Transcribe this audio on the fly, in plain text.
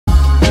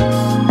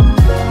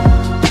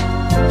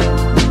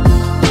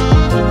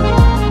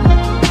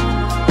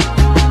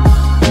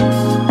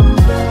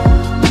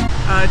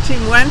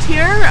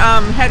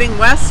heading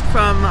west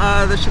from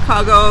the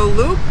Chicago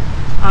Loop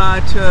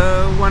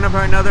to one of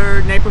our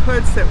other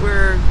neighborhoods that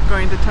we're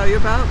going to tell you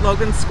about,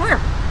 Logan Square.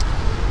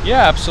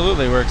 Yeah,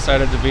 absolutely. We're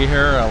excited to be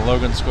here.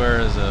 Logan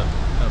Square is a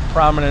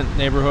prominent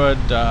neighborhood,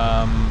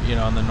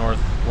 on the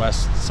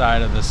northwest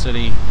side of the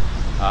city,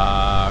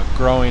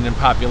 growing in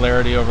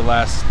popularity over the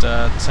last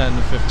 10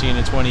 to 15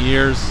 to 20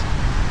 years.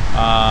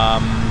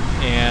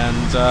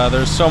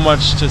 There's so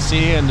much to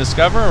see and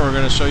discover. We're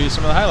going to show you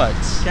some of the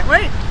highlights. Can't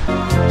wait.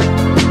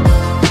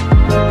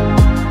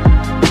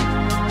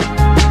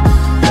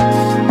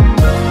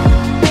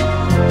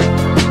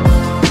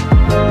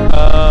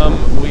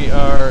 We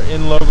are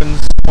in Logan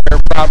Square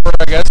proper,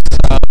 I guess.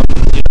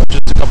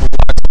 Just a couple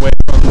blocks away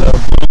from the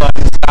Blue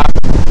Line stop.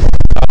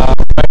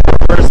 Right where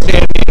we're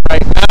standing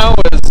right now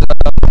is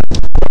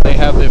they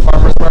have the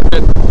farmers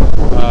market.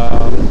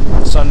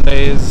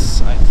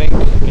 Sundays, I think,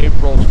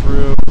 April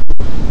through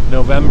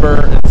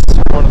November. It's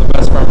one of the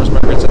best farmers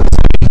markets in the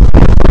city.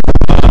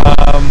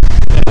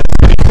 And it's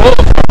pretty full of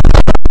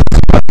farmers markets,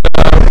 but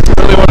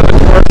really one of the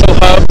commercial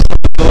hubs.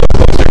 A little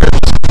closer here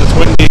just because it's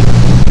windy.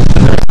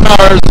 And there's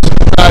cars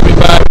driving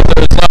by, but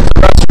there's lots of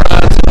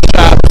restaurants and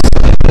shops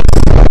in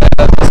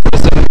this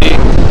vicinity.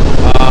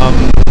 A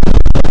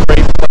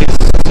great place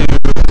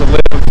to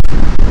live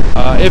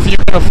if you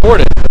can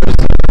afford it. There's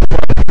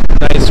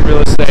nice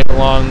real estate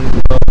along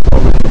the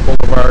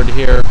Boulevard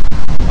here.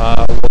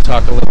 We'll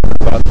talk a little bit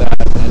about that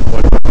and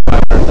what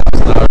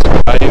 $500,000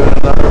 can buy you in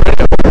another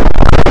video.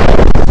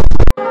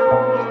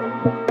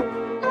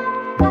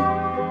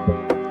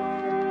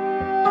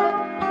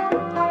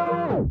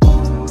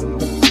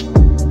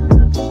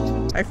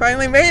 I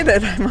finally made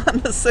it. I'm on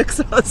the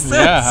 606.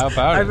 Yeah, how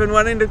about it? I've been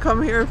wanting to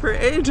come here for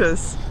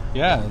ages.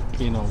 Yeah,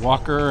 being a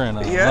walker and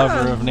a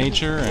lover of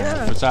nature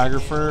and a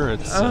photographer,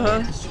 it's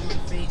a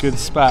good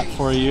spot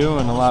for you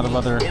and a lot of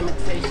other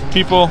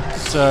people.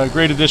 It's a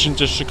great addition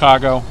to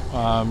Chicago.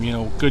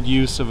 Good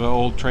use of an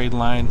old trade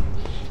line,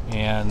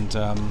 and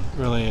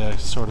really a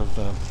sort of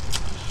the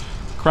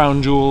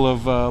crown jewel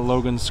of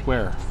Logan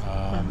Square.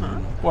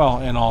 Well,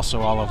 and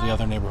also all of the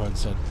other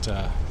neighborhoods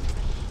that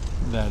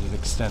it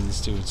extends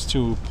to. It's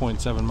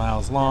 2.7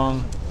 miles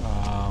long.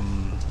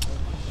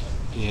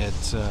 It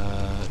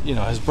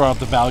has brought up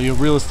the value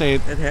of real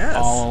estate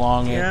all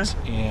along it,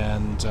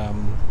 and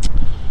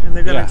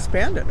they're going to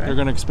expand it, right? They're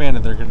going to expand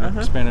it. They're going to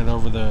expand it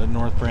over the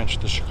North Branch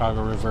of the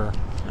Chicago River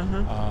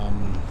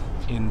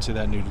into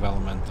that new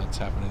development that's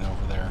happening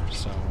over there.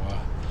 So,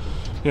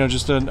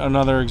 just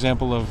another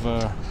example of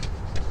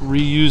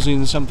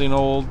reusing something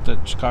old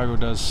that Chicago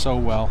does so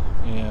well,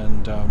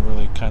 and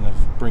really kind of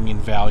bringing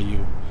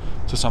value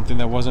to something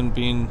that wasn't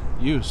being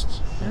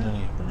used in any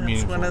meaningful way.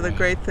 That's one of the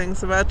great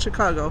things about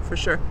Chicago, for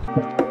sure.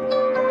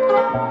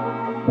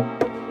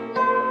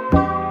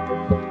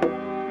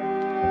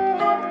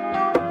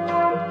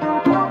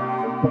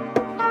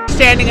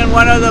 Standing in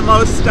one of the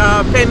most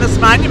famous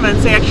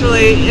monuments,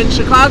 actually, in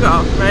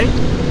Chicago, right?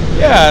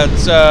 Yeah,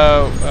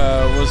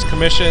 it was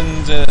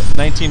commissioned in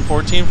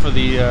 1914 for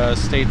the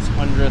state's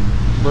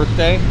 100th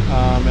birthday,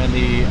 and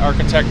the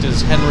architect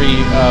is Henry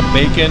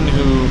Bacon,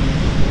 who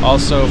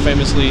also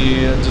famously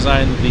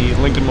designed the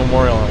Lincoln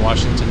Memorial in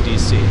Washington,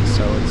 D.C.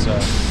 So it's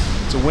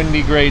a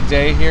windy, gray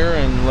day here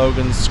in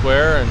Logan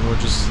Square, and we're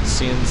just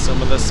seeing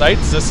some of the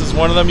sights. This is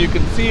one of them. You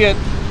can see it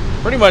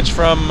pretty much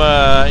from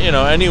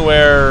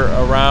anywhere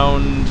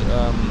around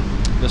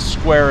the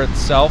square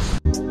itself.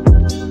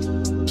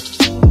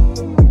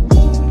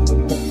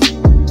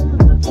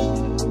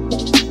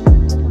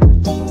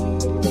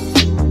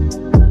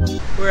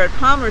 We're at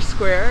Palmer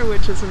Square,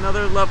 which is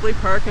another lovely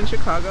park in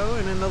Chicago,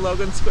 and in the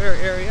Logan Square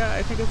area.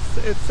 I think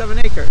it's 7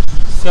 acres.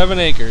 7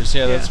 acres,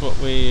 yeah. That's what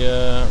we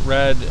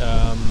read.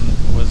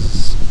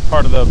 Was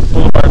part of the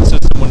boulevard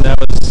system when that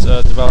was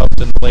developed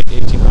in the late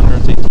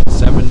 1800s,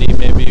 1870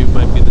 maybe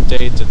might be the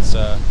date. It's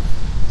a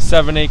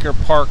 7-acre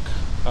park.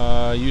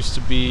 Used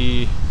to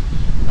be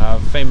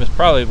famous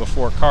probably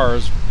before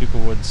cars. People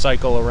would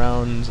cycle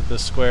around the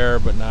square,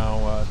 but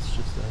now it's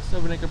just a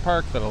 7-acre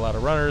park that a lot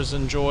of runners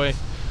enjoy.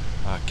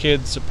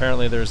 Kids,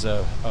 apparently there's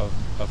a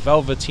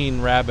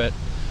Velveteen Rabbit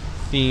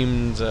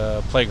themed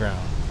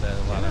playground that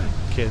a lot of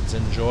kids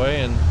enjoy,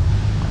 and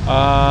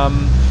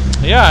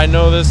I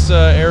know this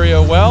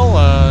area well.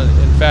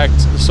 In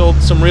fact, sold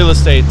some real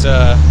estate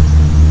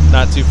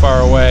not too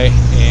far away,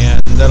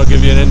 and that'll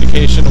give you an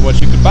indication of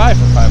what you could buy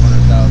for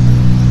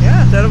 $500,000.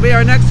 Yeah, that'll be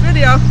our next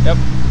video. Yep.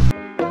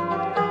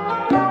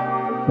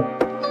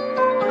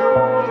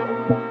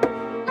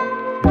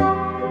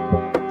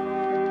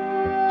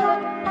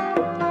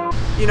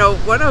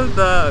 One of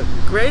the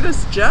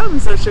greatest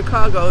gems of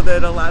Chicago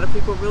that a lot of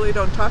people really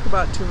don't talk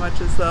about too much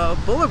is the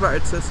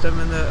boulevard system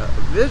and the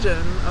vision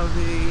of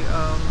the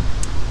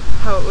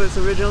how it was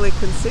originally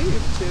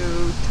conceived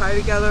to tie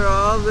together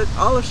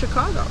all of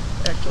Chicago,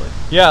 actually.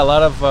 Yeah, a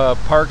lot of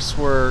parks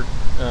were,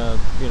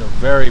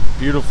 very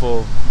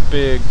beautiful,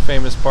 big,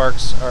 famous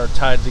parks are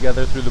tied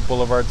together through the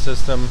boulevard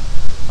system.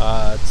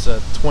 It's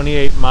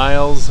 28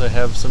 miles. I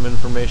have some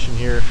information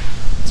here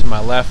to my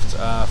left.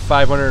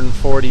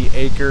 540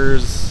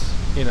 acres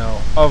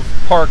of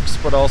parks,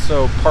 but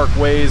also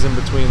parkways in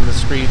between the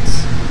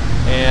streets,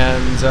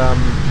 and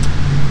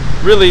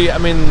really, I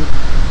mean,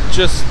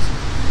 just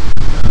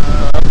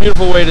a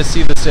beautiful way to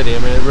see the city. I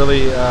mean, it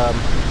really,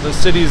 the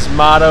city's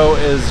motto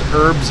is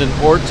Herbs and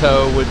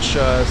Orto, which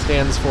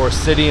stands for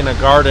City and a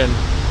Garden,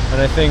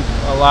 and I think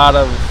a lot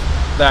of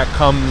that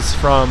comes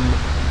from,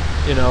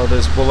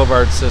 this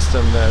boulevard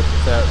system that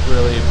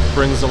really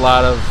brings a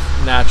lot of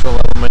natural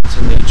elements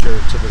and nature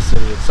to the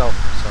city itself.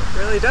 So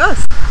it really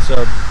does.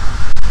 So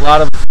a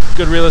lot of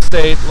good real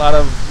estate, a lot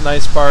of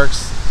nice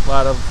parks, a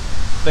lot of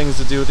things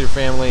to do with your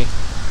family,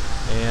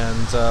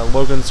 and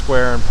Logan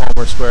Square and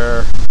Palmer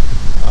Square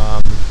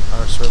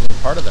are certainly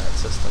part of that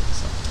system.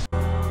 So.